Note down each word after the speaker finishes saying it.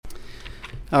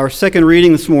Our second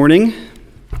reading this morning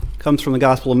comes from the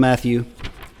Gospel of Matthew,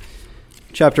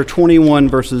 chapter 21,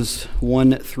 verses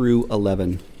 1 through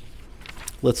 11.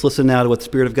 Let's listen now to what the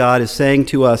Spirit of God is saying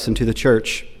to us and to the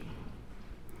church.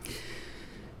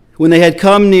 When they had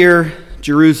come near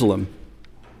Jerusalem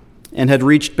and had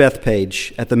reached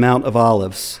Bethphage at the Mount of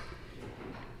Olives,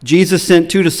 Jesus sent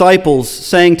 2 disciples,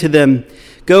 saying to them,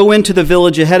 "Go into the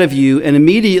village ahead of you, and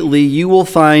immediately you will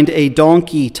find a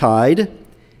donkey tied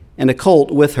and a colt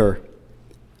with her.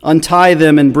 Untie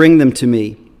them and bring them to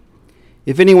me.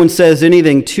 If anyone says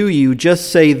anything to you, just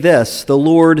say this, 'The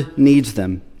Lord needs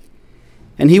them,'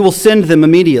 and he will send them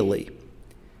immediately."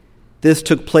 This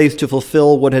took place to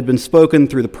fulfill what had been spoken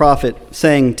through the prophet,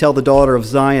 saying, "Tell the daughter of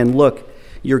Zion, look,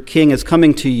 your king is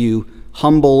coming to you,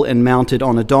 humble and mounted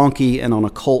on a donkey, and on a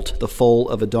colt, the foal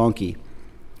of a donkey."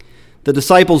 The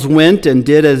disciples went and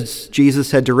did as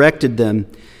Jesus had directed them.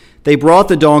 They brought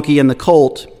the donkey and the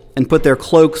colt and put their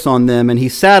cloaks on them, and he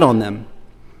sat on them.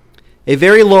 A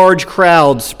very large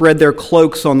crowd spread their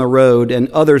cloaks on the road, and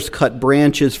others cut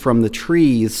branches from the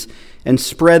trees and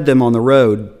spread them on the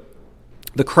road.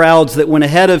 The crowds that went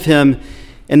ahead of him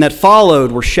and that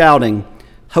followed were shouting,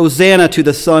 "Hosanna to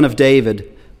the Son of David!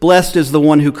 Blessed is the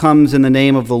one who comes in the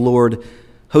name of the Lord!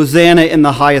 Hosanna in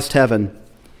the highest heaven!"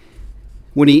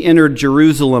 When he entered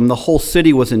Jerusalem, the whole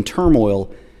city was in turmoil,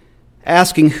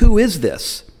 asking, "Who is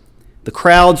this?" The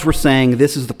crowds were saying,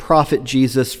 "This is the prophet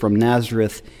Jesus from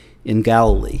Nazareth in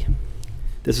Galilee."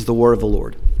 This is the word of the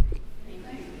Lord.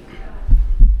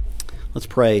 Let's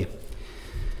pray.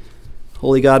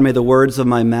 Holy God, may the words of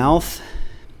my mouth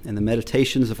and the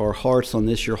meditations of our hearts on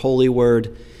this, your holy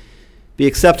word, be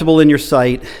acceptable in your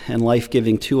sight and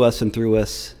life-giving to us and through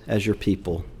us as your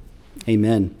people.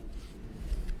 Amen.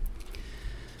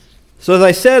 So as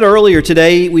I said earlier,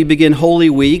 today we begin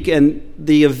Holy Week, and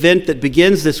the event that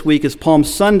begins this week is Palm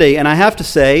Sunday. And I have to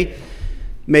say,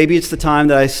 maybe it's the time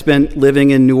that I spent living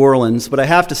in New Orleans, but I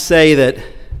have to say that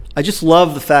I just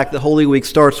love the fact that Holy Week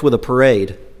starts with a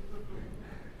parade.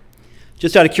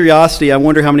 Just out of curiosity, I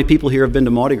wonder how many people here have been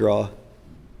to Mardi Gras.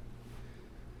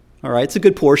 All right, it's a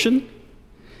good portion.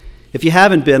 If you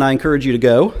haven't been, I encourage you to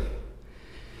go.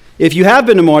 If you have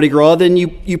been to Mardi Gras, then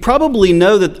you probably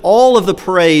know that all of the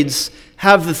parades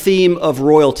have the theme of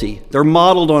royalty. They're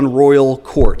modeled on royal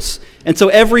courts. And so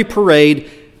every parade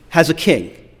has a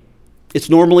king.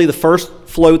 It's normally the first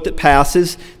float that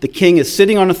passes. The king is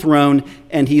sitting on a throne,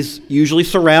 and he's usually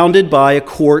surrounded by a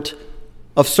court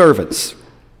of servants.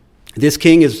 This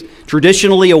king is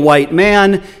traditionally a white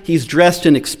man. He's dressed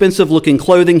in expensive-looking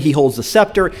clothing. He holds a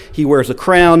scepter. He wears a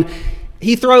crown.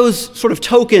 He throws sort of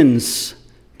tokens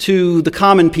to the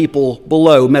common people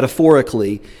below,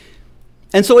 metaphorically.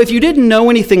 And so if you didn't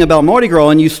know anything about Mardi Gras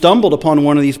and you stumbled upon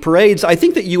one of these parades, I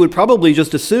think that you would probably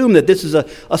just assume that this is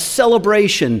a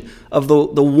celebration of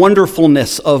the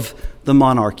wonderfulness of the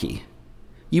monarchy.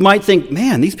 You might think,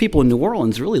 man, these people in New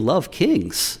Orleans really love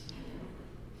kings.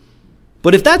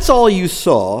 But if that's all you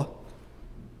saw,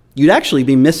 you'd actually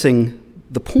be missing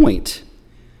the point.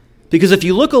 Because if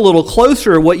you look a little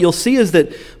closer, what you'll see is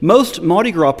that most Mardi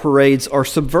Gras parades are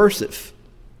subversive.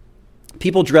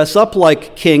 People dress up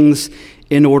like kings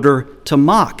in order to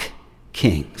mock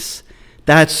kings.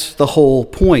 That's the whole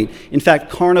point. In fact,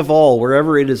 Carnival,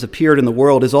 wherever it has appeared in the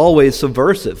world, is always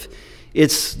subversive.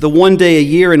 It's the one day a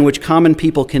year in which common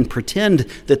people can pretend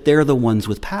that they're the ones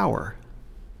with power.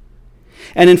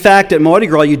 And in fact, at Mardi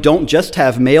Gras, you don't just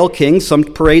have male kings. Some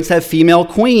parades have female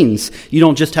queens. You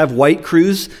don't just have white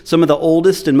crews. Some of the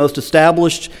oldest and most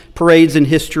established parades in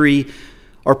history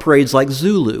are parades like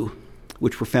Zulu,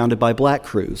 which were founded by black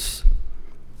crews.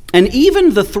 And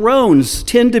even the thrones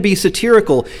tend to be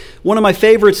satirical. One of my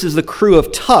favorites is the crew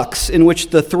of Tux, in which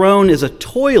the throne is a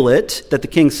toilet that the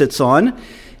king sits on,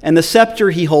 and the scepter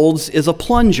he holds is a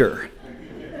plunger.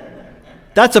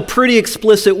 That's a pretty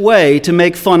explicit way to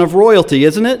make fun of royalty,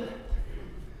 isn't it?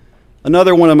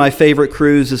 Another one of my favorite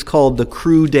crews is called the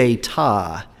Coup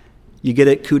d'Etat. You get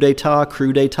it? Coup d'Etat,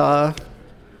 Coup d'Etat.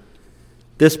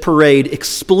 This parade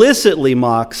explicitly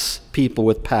mocks people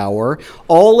with power.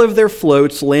 All of their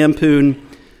floats lampoon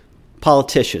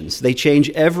politicians. They change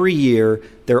every year.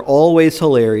 They're always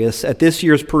hilarious. At this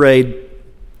year's parade,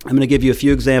 I'm going to give you a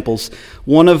few examples.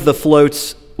 One of the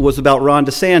floats was about Ron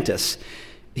DeSantis.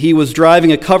 He was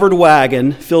driving a covered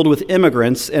wagon filled with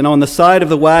immigrants, and on the side of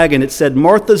the wagon it said,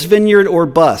 "Martha's Vineyard or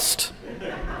bust."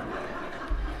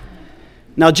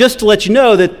 Now, just to let you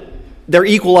know that they're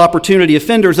equal opportunity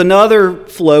offenders, another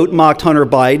float mocked Hunter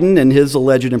Biden and his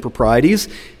alleged improprieties.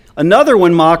 Another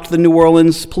one mocked the New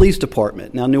Orleans Police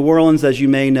Department. Now, New Orleans, as you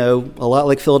may know, a lot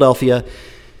like Philadelphia,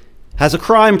 has a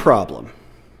crime problem.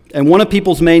 And one of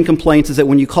people's main complaints is that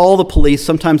when you call the police,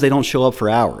 sometimes they don't show up for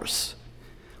hours.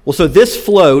 Well, so this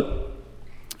float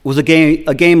was a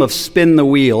game of spin the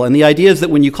wheel. And the idea is that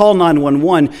when you call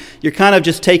 911, you're kind of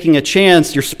just taking a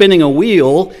chance, you're spinning a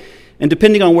wheel, and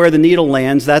depending on where the needle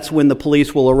lands, that's when the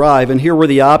police will arrive. And here were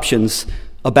the options: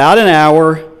 about an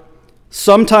hour,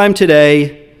 sometime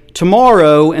today,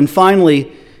 tomorrow, and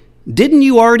finally, didn't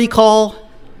you already call?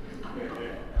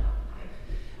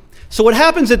 So what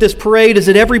happens at this parade is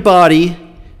that everybody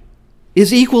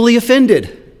is equally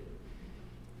offended.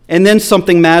 And then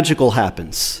something magical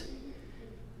happens.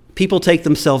 People take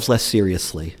themselves less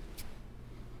seriously.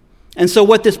 And so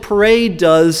what this parade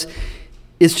does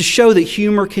is to show that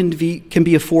humor can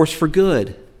be a force for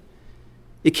good.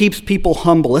 It keeps people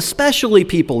humble, especially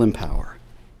people in power.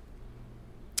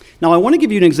 Now, I want to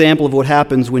give you an example of what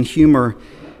happens when humor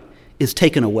is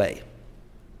taken away.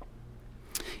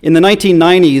 In the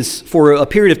 1990s, for a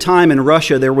period of time in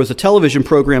Russia, there was a television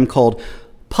program called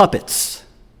Puppets.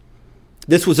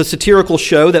 This was a satirical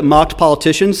show that mocked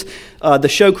politicians. The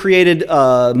show created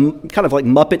kind of like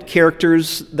Muppet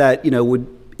characters that,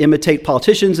 would imitate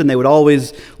politicians, and they would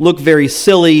always look very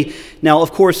silly. Now,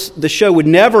 of course, the show would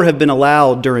never have been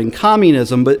allowed during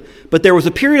communism, but there was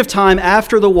a period of time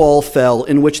after the wall fell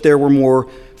in which there were more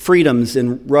freedoms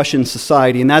in Russian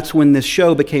society, and that's when this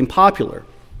show became popular.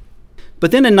 But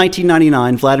then in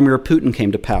 1999, Vladimir Putin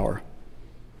came to power.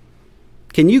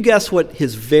 Can you guess what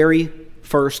his very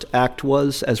first act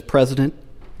was as president?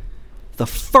 The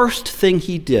first thing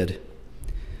he did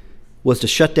was to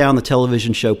shut down the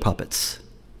television show Puppets.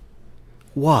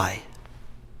 Why?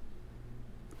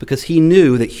 Because he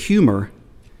knew that humor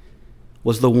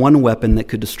was the one weapon that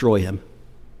could destroy him.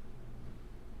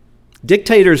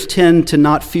 Dictators tend to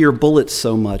not fear bullets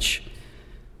so much,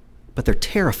 but they're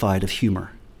terrified of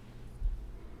humor.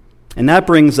 And that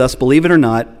brings us, believe it or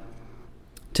not,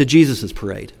 to Jesus'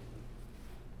 parade.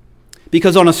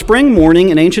 Because on a spring morning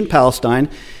in ancient Palestine,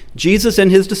 Jesus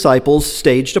and his disciples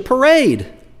staged a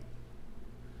parade.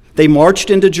 They marched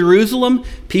into Jerusalem.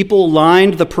 People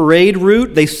lined the parade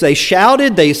route. They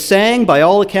shouted, they sang. By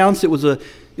all accounts, it was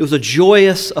a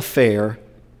joyous affair.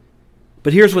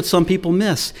 But here's what some people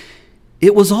miss.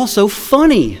 It was also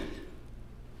funny.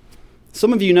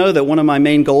 Some of you know that one of my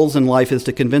main goals in life is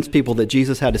to convince people that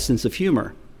Jesus had a sense of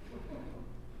humor.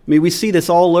 I mean, we see this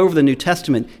all over the New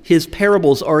Testament. His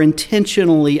parables are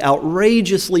intentionally,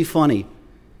 outrageously funny.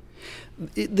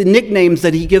 The nicknames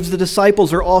that he gives the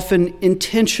disciples are often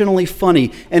intentionally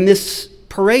funny. And this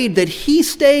parade that he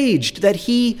staged, that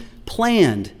he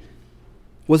planned,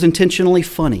 was intentionally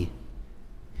funny.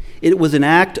 It was an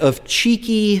act of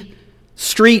cheeky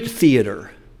street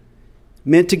theater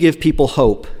meant to give people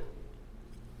hope.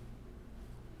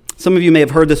 Some of you may have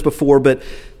heard this before, but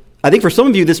I think for some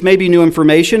of you this may be new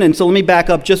information, and so let me back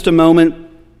up just a moment.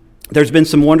 There's been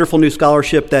some wonderful new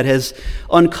scholarship that has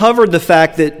uncovered the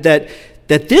fact that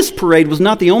this parade was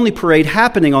not the only parade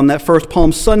happening on that first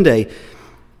Palm Sunday,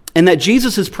 and that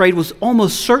Jesus' parade was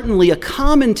almost certainly a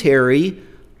commentary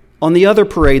on the other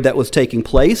parade that was taking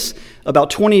place.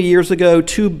 About 20 years ago,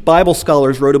 two Bible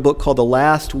scholars wrote a book called The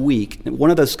Last Week.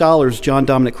 One of those scholars, John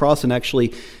Dominic Crossan,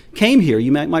 actually came here.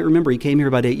 You might remember he came here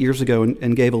about 8 years ago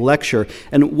and gave a lecture.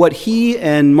 And what he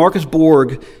and Marcus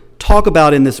Borg talk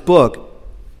about in this book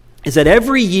is that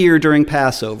every year during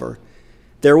Passover,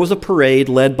 there was a parade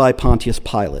led by Pontius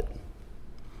Pilate.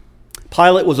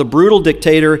 Pilate was a brutal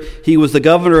dictator. He was the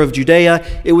governor of Judea.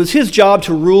 It was his job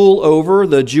to rule over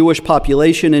the Jewish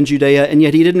population in Judea, and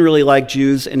yet he didn't really like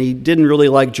Jews, and he didn't really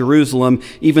like Jerusalem.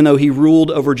 Even though he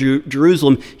ruled over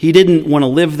Jerusalem, he didn't want to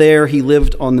live there. He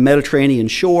lived on the Mediterranean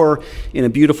shore in a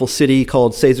beautiful city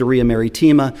called Caesarea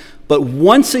Maritima. But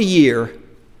once a year,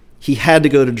 he had to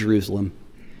go to Jerusalem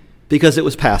because it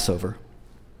was Passover.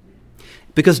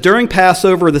 Because during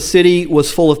Passover, the city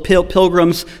was full of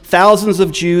pilgrims, thousands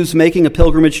of Jews making a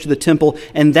pilgrimage to the temple,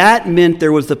 and that meant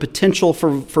there was the potential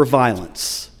for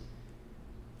violence.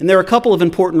 And there are a couple of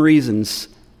important reasons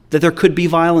that there could be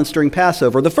violence during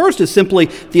Passover. The first is simply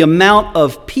the amount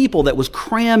of people that was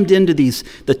crammed into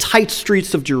the tight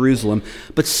streets of Jerusalem.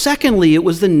 But secondly, it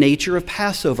was the nature of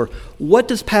Passover. What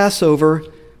does Passover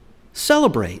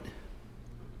celebrate?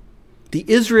 The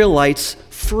Israelites'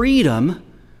 freedom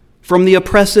from the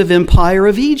oppressive empire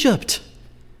of Egypt.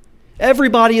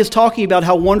 Everybody is talking about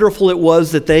how wonderful it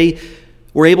was that they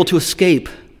were able to escape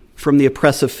from the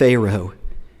oppressive Pharaoh.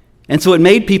 And so it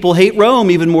made people hate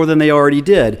Rome even more than they already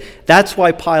did. That's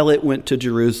why Pilate went to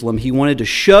Jerusalem. He wanted to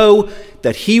show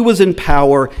that he was in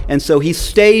power, and so he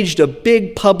staged a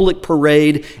big public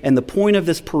parade, and the point of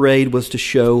this parade was to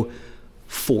show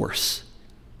force.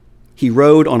 He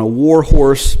rode on a war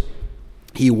horse.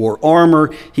 He wore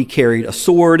armor, he carried a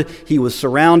sword, he was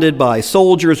surrounded by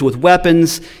soldiers with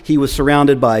weapons, he was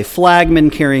surrounded by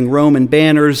flagmen carrying Roman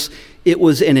banners. It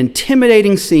was an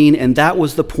intimidating scene, and that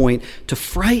was the point, to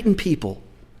frighten people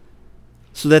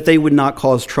so that they would not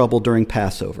cause trouble during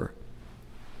Passover.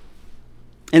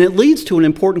 And it leads to an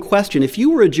important question. If you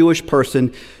were a Jewish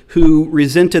person who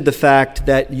resented the fact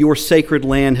that your sacred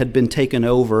land had been taken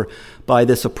over by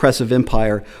this oppressive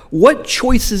empire, what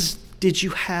choices did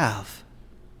you have?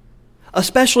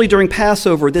 Especially during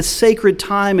Passover, this sacred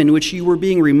time in which you were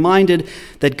being reminded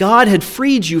that God had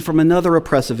freed you from another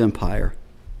oppressive empire.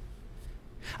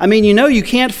 I mean, you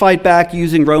can't fight back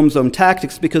using Rome's own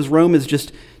tactics because Rome is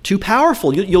just too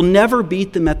powerful. You'll never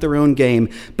beat them at their own game.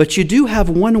 But you do have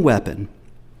one weapon: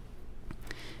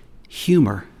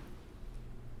 humor.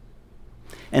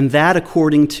 And that,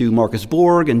 according to Marcus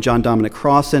Borg and John Dominic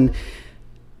Crossan,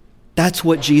 that's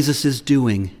what Jesus is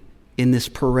doing in this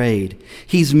parade.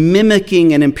 He's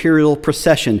mimicking an imperial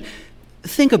procession.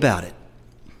 Think about it.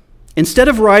 Instead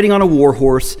of riding on a war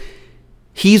horse,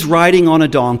 he's riding on a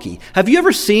donkey. Have you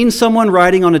ever seen someone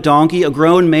riding on a donkey, a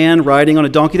grown man riding on a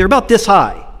donkey? They're about this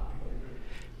high.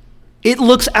 It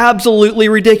looks absolutely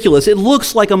ridiculous. It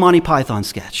looks like a Monty Python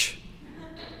sketch.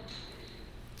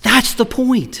 That's the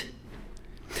point.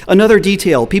 Another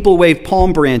detail, people waved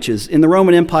palm branches. In the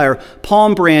Roman Empire,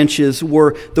 palm branches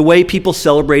were the way people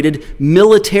celebrated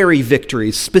military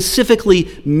victories,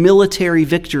 specifically military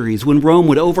victories, when Rome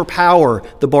would overpower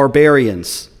the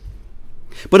barbarians.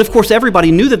 But of course,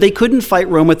 everybody knew that they couldn't fight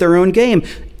Rome at their own game.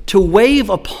 To wave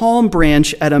a palm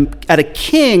branch at a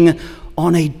king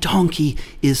on a donkey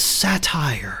is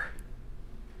satire.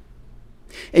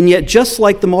 And yet, just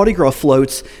like the Mardi Gras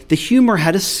floats, the humor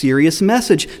had a serious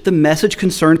message. The message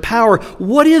concerned power.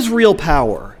 What is real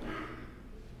power?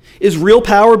 Is real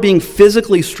power being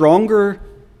physically stronger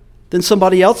than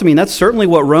somebody else? I mean, that's certainly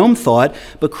what Rome thought,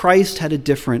 but Christ had a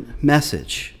different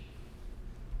message.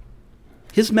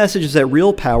 His message is that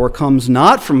real power comes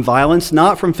not from violence,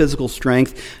 not from physical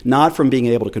strength, not from being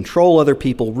able to control other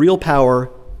people. Real power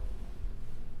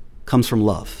comes from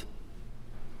love.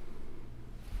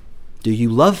 Do you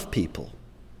love people?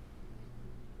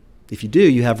 If you do,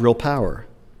 you have real power.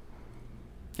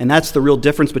 And that's the real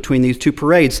difference between these two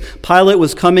parades. Pilate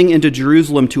was coming into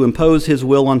Jerusalem to impose his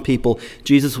will on people.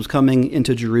 Jesus was coming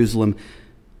into Jerusalem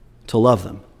to love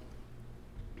them.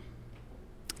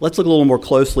 Let's look a little more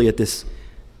closely at this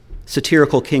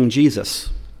satirical King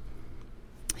Jesus.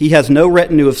 He has no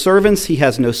retinue of servants, he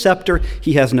has no scepter,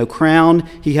 he has no crown,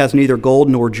 he has neither gold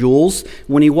nor jewels.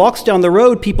 When he walks down the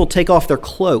road, people take off their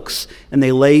cloaks and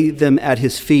they lay them at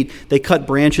his feet. They cut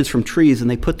branches from trees and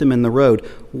they put them in the road.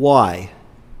 Why?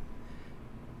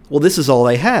 Well, this is all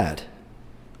they had.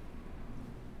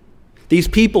 These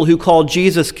people who called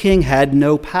Jesus king had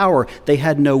no power, they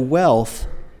had no wealth,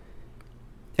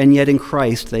 and yet in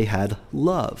Christ they had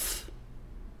love.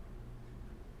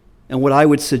 And what I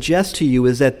would suggest to you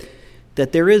is that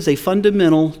there is a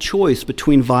fundamental choice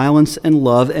between violence and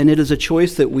love, and it is a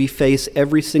choice that we face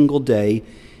every single day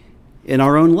in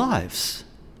our own lives.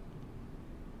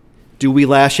 Do we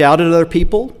lash out at other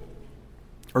people,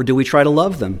 or do we try to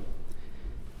love them?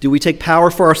 Do we take power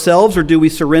for ourselves, or do we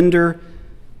surrender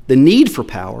the need for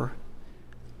power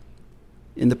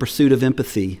in the pursuit of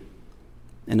empathy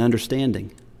and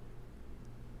understanding?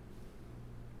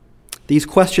 These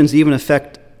questions even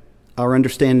affect our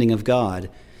understanding of God.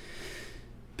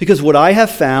 Because what I have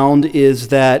found is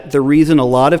that the reason a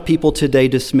lot of people today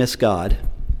dismiss God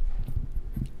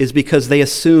is because they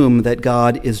assume that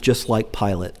God is just like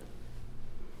Pilate.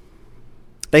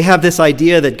 They have this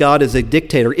idea that God is a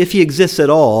dictator. If he exists at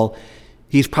all,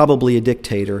 he's probably a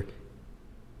dictator.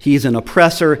 He's an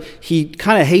oppressor. He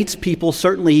kind of hates people.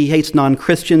 Certainly he hates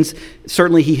non-Christians.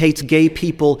 Certainly he hates gay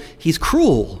people. He's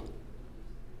cruel.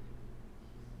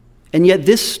 And yet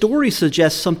this story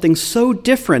suggests something so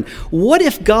different. What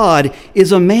if God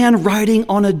is a man riding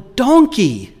on a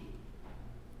donkey?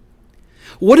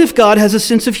 What if God has a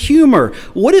sense of humor?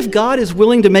 What if God is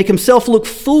willing to make himself look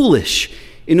foolish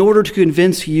in order to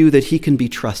convince you that he can be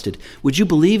trusted? Would you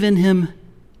believe in him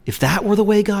if that were the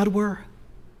way God were?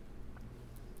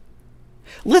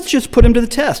 Let's just put him to the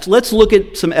test. Let's look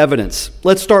at some evidence.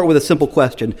 Let's start with a simple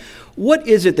question. What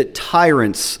is it that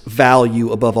tyrants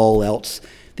value above all else?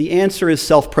 The answer is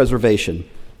self-preservation.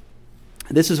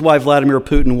 This is why Vladimir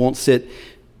Putin won't sit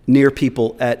near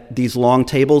people at these long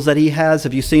tables that he has.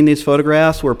 Have you seen these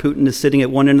photographs where Putin is sitting at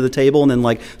one end of the table and then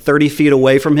like 30 feet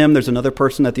away from him, there's another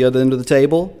person at the other end of the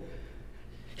table?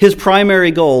 His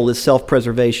primary goal is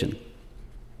self-preservation.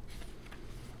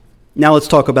 Now let's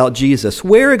talk about Jesus.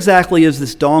 Where exactly is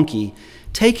this donkey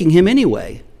taking him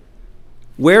anyway?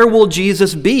 Where will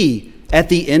Jesus be at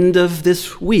the end of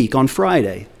this week on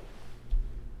Friday?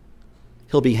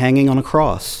 He'll be hanging on a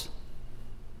cross.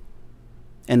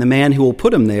 And the man who will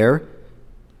put him there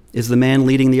is the man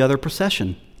leading the other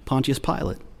procession, Pontius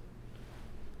Pilate.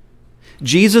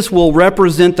 Jesus will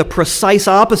represent the precise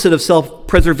opposite of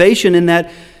self-preservation in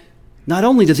that not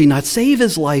only does he not save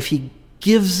his life, he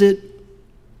gives it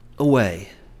away.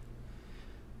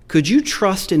 Could you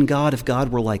trust in God if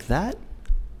God were like that?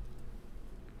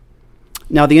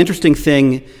 Now, the interesting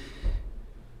thing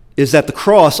is that the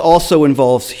cross also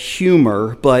involves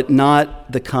humor, but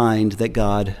not the kind that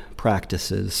God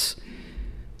practices.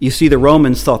 You see, the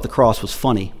Romans thought the cross was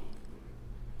funny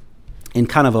in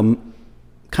kind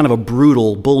of a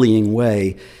brutal, bullying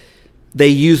way. They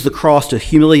used the cross to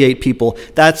humiliate people.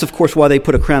 That's, of course, why they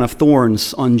put a crown of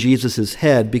thorns on Jesus'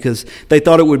 head, because they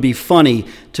thought it would be funny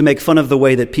to make fun of the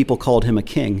way that people called him a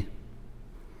king.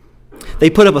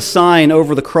 They put up a sign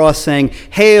over the cross saying,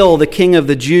 "Hail the King of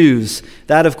the Jews."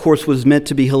 That, of course, was meant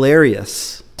to be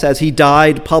hilarious. As he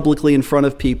died publicly in front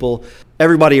of people,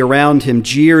 everybody around him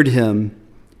jeered him.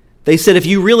 They said, "If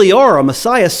you really are a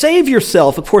Messiah, save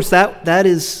yourself." Of course, that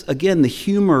is, again, the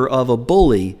humor of a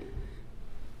bully.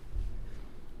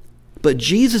 But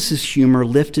Jesus' humor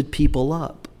lifted people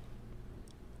up.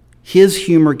 His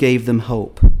humor gave them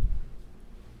hope.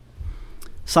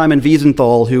 Simon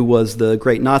Wiesenthal, who was the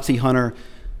great Nazi hunter,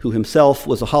 who himself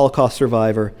was a Holocaust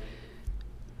survivor,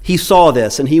 he saw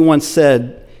this, and he once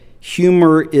said,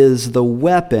 "Humor is the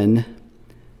weapon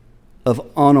of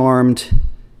unarmed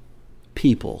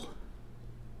people."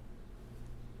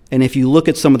 And if you look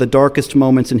at some of the darkest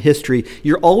moments in history,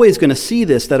 you're always going to see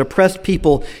this, that oppressed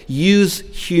people use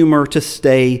humor to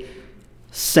stay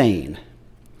sane.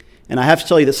 And I have to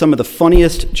tell you that some of the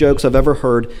funniest jokes I've ever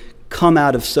heard come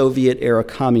out of Soviet-era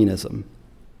communism,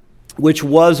 which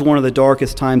was one of the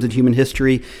darkest times in human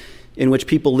history, in which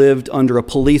people lived under a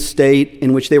police state,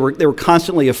 in which they were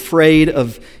constantly afraid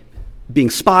of being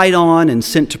spied on and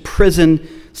sent to prison.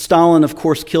 Stalin, of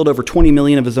course, killed over 20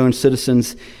 million of his own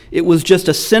citizens. It was just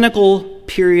a cynical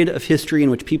period of history in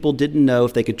which people didn't know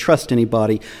if they could trust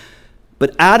anybody.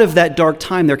 But out of that dark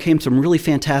time, there came some really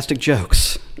fantastic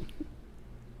jokes.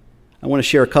 I want to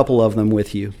share a couple of them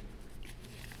with you.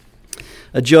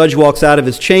 A judge walks out of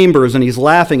his chambers and he's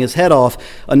laughing his head off.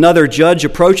 Another judge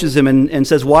approaches him and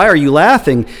says, "Why are you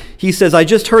laughing?" He says, "I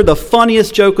just heard the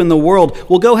funniest joke in the world."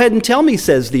 "Well, go ahead and tell me,"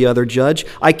 says the other judge.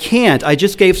 "I can't. I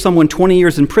just gave someone 20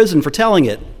 years in prison for telling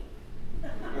it."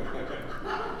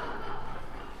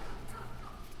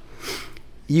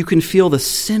 You can feel the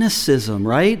cynicism,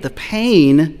 right? The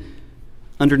pain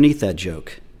underneath that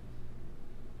joke.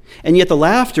 And yet the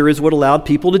laughter is what allowed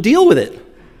people to deal with it.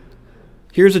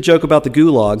 Here's a joke about the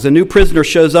gulags. A new prisoner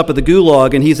shows up at the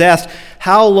gulag and he's asked,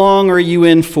 "How long are you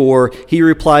in for?" He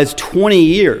replies, 20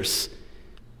 years.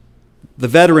 The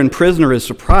veteran prisoner is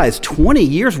surprised. 20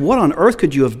 years? What on earth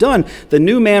could you have done? The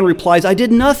new man replies, "I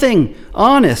did nothing.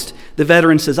 Honest." The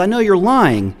veteran says, "I know you're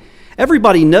lying.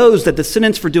 Everybody knows that the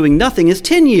sentence for doing nothing is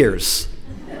 10 years.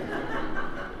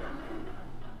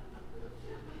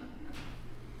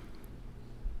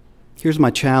 Here's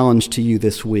my challenge to you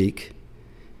this week.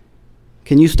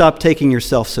 Can you stop taking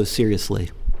yourself so seriously?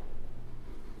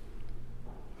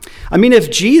 I mean, if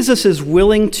Jesus is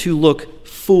willing to look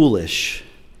foolish,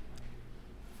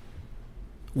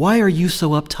 why are you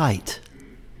so uptight?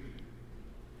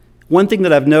 One thing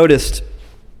that I've noticed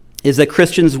is that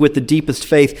Christians with the deepest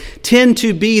faith tend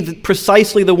to be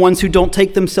precisely the ones who don't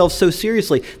take themselves so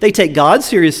seriously. They take God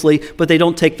seriously, but they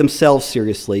don't take themselves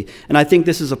seriously. And I think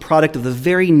this is a product of the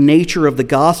very nature of the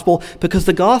gospel, because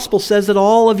the gospel says that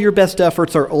all of your best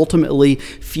efforts are ultimately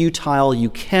futile. You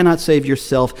cannot save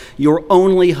yourself. Your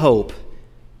only hope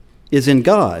is in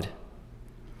God.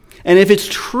 And if it's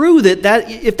true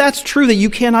if that's true that you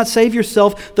cannot save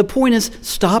yourself, the point is,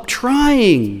 stop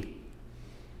trying.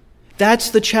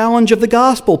 That's the challenge of the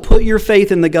gospel. Put your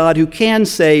faith in the God who can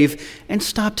save and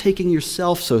stop taking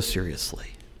yourself so seriously.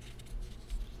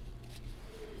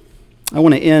 I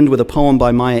want to end with a poem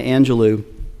by Maya Angelou.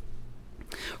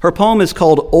 Her poem is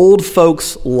called "Old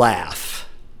Folks Laugh."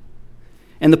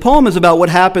 And the poem is about what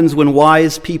happens when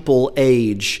wise people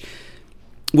age.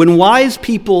 When wise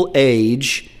people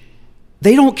age,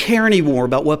 they don't care anymore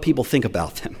about what people think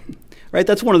about them. Right?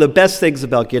 That's one of the best things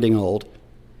about getting old.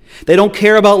 They don't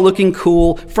care about looking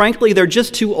cool. Frankly, they're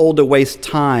just too old to waste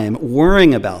time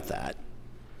worrying about that.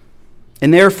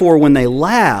 And therefore, when they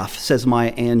laugh, says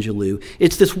Maya Angelou,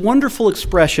 it's this wonderful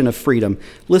expression of freedom.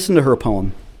 Listen to her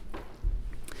poem.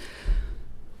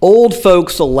 Old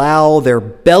folks allow their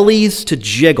bellies to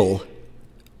jiggle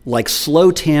like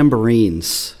slow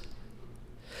tambourines.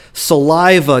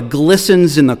 Saliva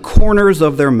glistens in the corners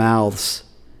of their mouths.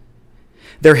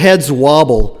 Their heads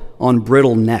wobble on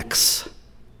brittle necks,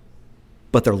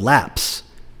 but their laps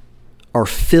are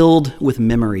filled with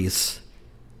memories.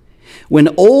 When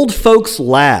old folks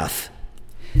laugh,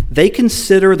 they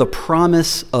consider the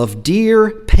promise of dear,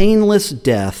 painless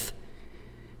death,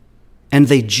 and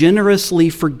they generously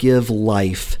forgive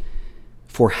life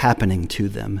for happening to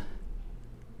them.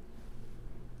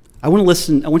 I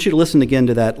want you to listen again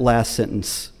to that last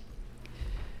sentence.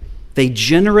 They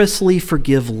generously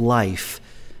forgive life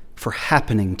for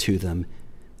happening to them.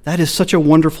 That is such a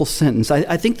wonderful sentence.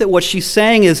 I think that what she's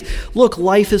saying is, look,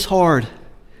 life is hard,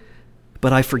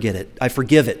 but I forget it. I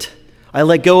forgive it. I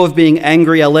let go of being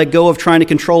angry. I let go of trying to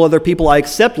control other people. I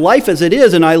accept life as it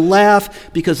is, and I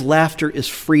laugh because laughter is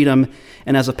freedom.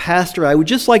 And as a pastor, I would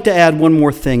just like to add one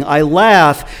more thing. I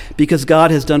laugh because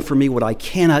God has done for me what I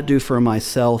cannot do for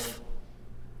myself.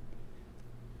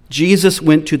 Jesus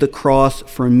went to the cross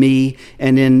for me,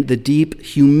 and in the deep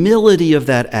humility of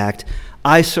that act,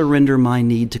 I surrender my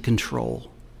need to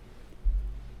control.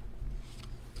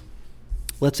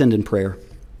 Let's end in prayer.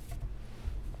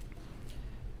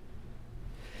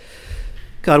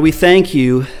 God, we thank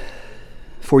you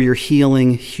for your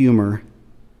healing humor.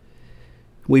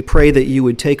 We pray that you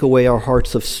would take away our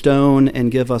hearts of stone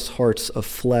and give us hearts of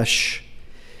flesh.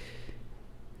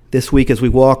 This week, as we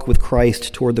walk with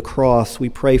Christ toward the cross, we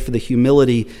pray for the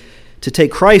humility to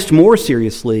take Christ more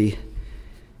seriously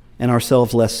and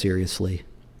ourselves less seriously.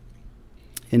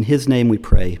 In his name we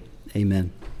pray.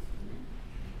 Amen.